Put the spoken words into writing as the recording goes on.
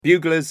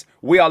Buglers,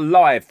 we are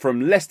live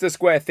from Leicester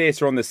Square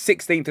Theatre on the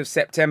 16th of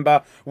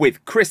September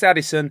with Chris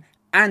Addison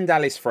and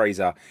Alice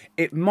Fraser.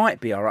 It might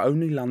be our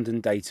only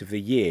London date of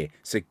the year,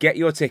 so get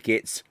your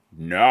tickets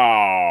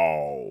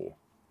now.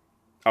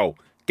 Oh,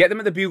 get them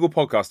at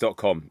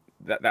thebuglepodcast.com.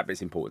 That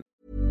bit's important.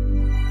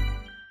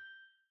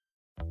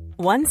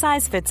 One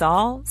size fits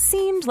all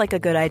seemed like a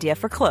good idea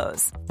for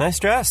clothes. Nice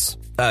dress.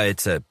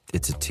 It's a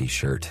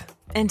t-shirt.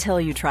 Until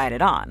you tried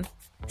it on.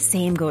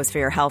 Same goes for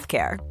your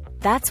healthcare.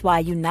 That's why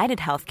United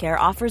Healthcare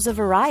offers a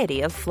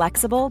variety of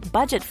flexible,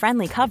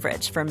 budget-friendly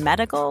coverage for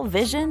medical,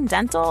 vision,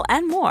 dental,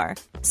 and more.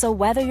 So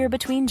whether you're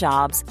between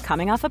jobs,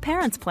 coming off a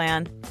parent's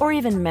plan, or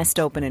even missed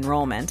open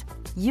enrollment,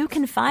 you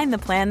can find the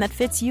plan that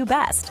fits you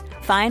best.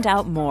 Find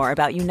out more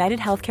about United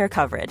Healthcare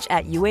coverage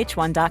at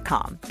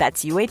uh1.com.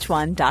 That's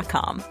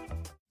uh1.com.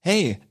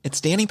 Hey, it's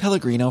Danny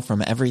Pellegrino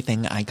from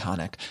Everything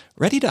Iconic.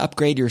 Ready to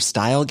upgrade your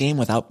style game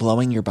without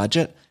blowing your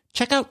budget?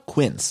 Check out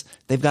Quince.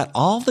 They've got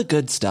all the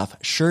good stuff,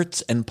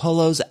 shirts and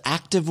polos,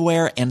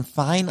 activewear, and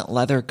fine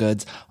leather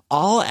goods,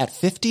 all at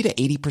 50 to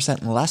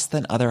 80% less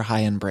than other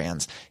high-end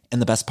brands.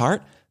 And the best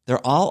part?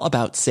 They're all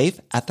about safe,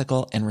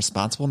 ethical, and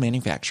responsible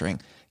manufacturing.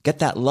 Get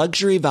that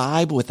luxury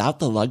vibe without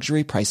the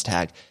luxury price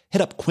tag.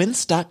 Hit up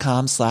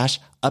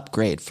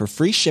quince.com/upgrade for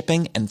free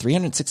shipping and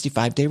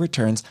 365-day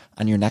returns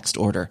on your next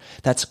order.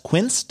 That's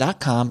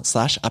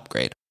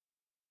quince.com/upgrade.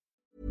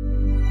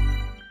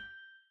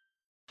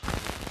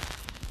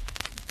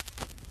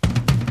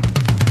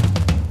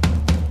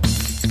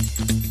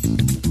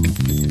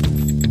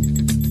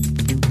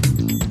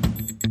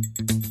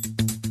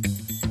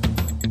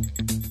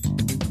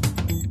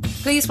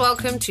 Please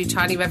welcome to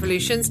Tiny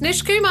Revolutions,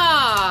 Nish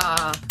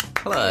Kumar.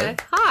 Hello.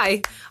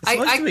 Hi. It's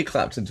supposed to be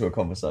clapped into a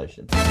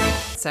conversation.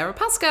 Sarah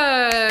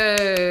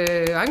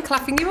Pascoe. I'm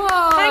clapping you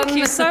on. Thank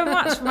you so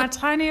much for my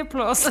tiny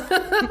applause.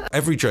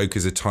 Every joke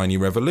is a tiny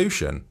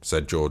revolution,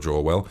 said George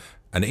Orwell.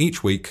 And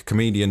each week,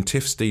 comedian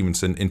Tiff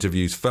Stevenson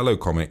interviews fellow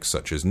comics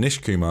such as Nish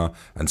Kumar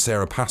and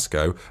Sarah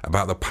Pascoe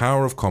about the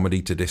power of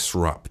comedy to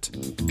disrupt.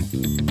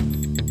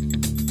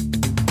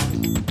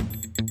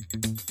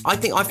 I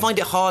think I find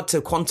it hard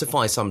to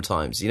quantify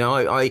sometimes. You know,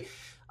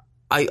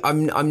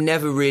 I'm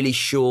never really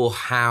sure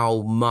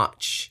how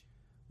much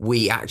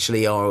we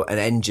actually are an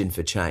engine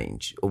for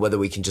change, or whether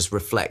we can just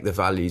reflect the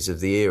values of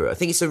the era. I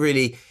think it's a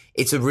really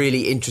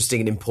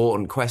interesting and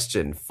important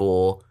question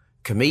for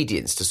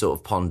comedians to sort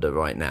of ponder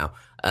right now.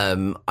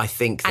 I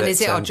think that, and is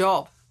it our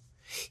job?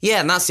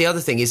 Yeah, and that's the other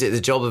thing. Is it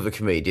the job of a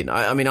comedian?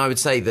 I mean, I would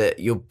say that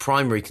your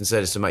primary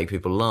concern is to make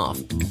people laugh.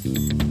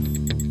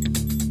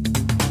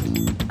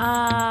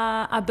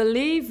 I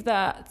believe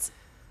that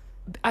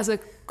as a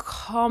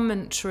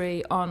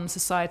commentary on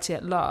society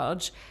at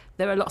large,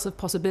 there are lots of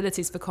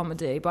possibilities for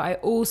comedy, but I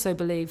also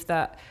believe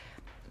that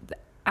the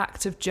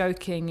act of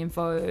joking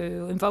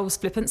involves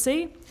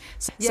flippancy.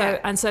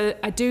 So I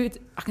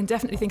can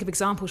definitely think of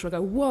examples where I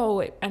go,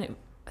 whoa,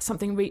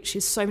 something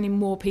reaches so many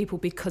more people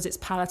because it's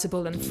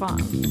palatable and fun.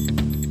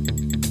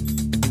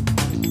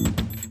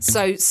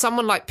 So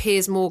someone like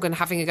Piers Morgan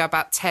having a go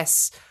about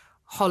Tess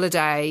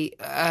Holiday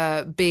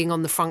being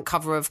on the front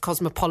cover of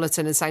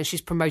Cosmopolitan and saying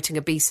she's promoting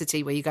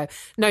obesity, where you go,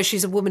 no,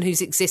 she's a woman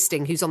who's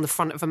existing, who's on the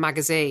front of a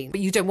magazine. But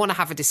you don't want to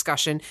have a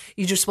discussion.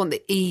 You just want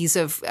the ease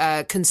of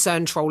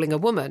concern trolling a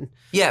woman.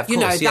 Yeah, of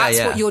course.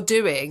 That's what you're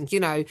doing. You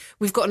know,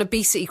 we've got an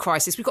obesity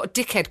crisis. We've got a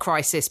dickhead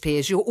crisis,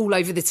 Piers. You're all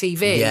over the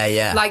TV.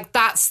 Yeah. Like,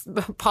 that's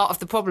part of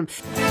the problem.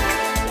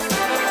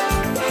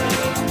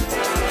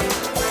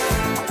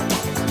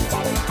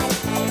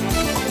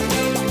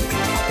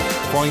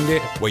 Find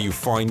it where you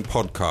find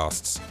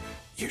podcasts,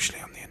 usually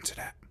on the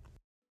internet.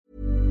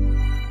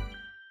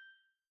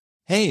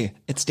 Hey,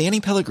 it's Danny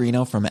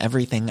Pellegrino from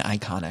Everything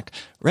Iconic.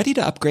 Ready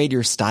to upgrade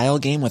your style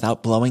game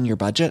without blowing your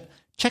budget?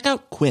 Check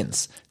out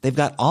Quince. They've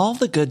got all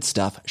the good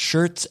stuff,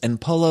 shirts and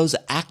polos,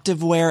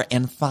 activewear,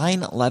 and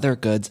fine leather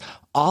goods,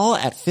 all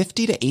at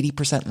 50 to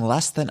 80%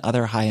 less than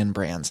other high-end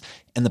brands.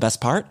 And the best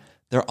part?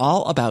 They're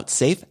all about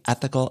safe,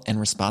 ethical, and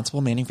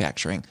responsible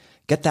manufacturing.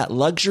 Get that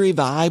luxury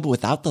vibe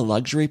without the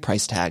luxury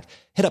price tag.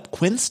 Hit up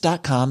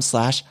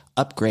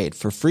quince.com/upgrade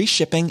for free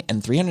shipping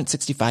and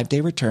 365-day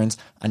returns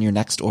on your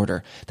next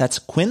order. That's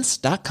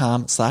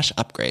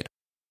quince.com/upgrade.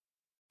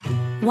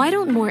 Why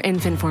don't more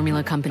infant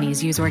formula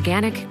companies use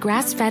organic,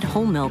 grass-fed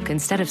whole milk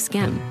instead of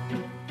skim?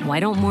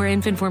 Why don't more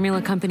infant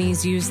formula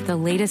companies use the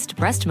latest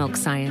breast milk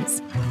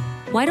science?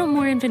 Why don't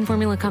more infant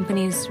formula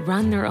companies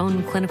run their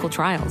own clinical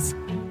trials?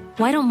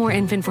 Why don't more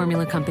infant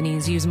formula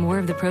companies use more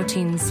of the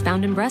proteins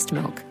found in breast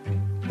milk?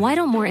 Why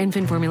don't more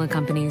infant formula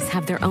companies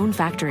have their own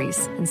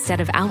factories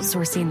instead of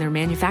outsourcing their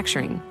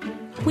manufacturing?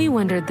 We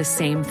wondered the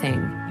same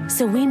thing.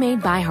 So we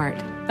made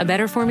ByHeart, a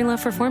better formula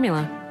for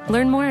formula.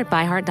 Learn more at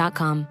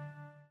byheart.com.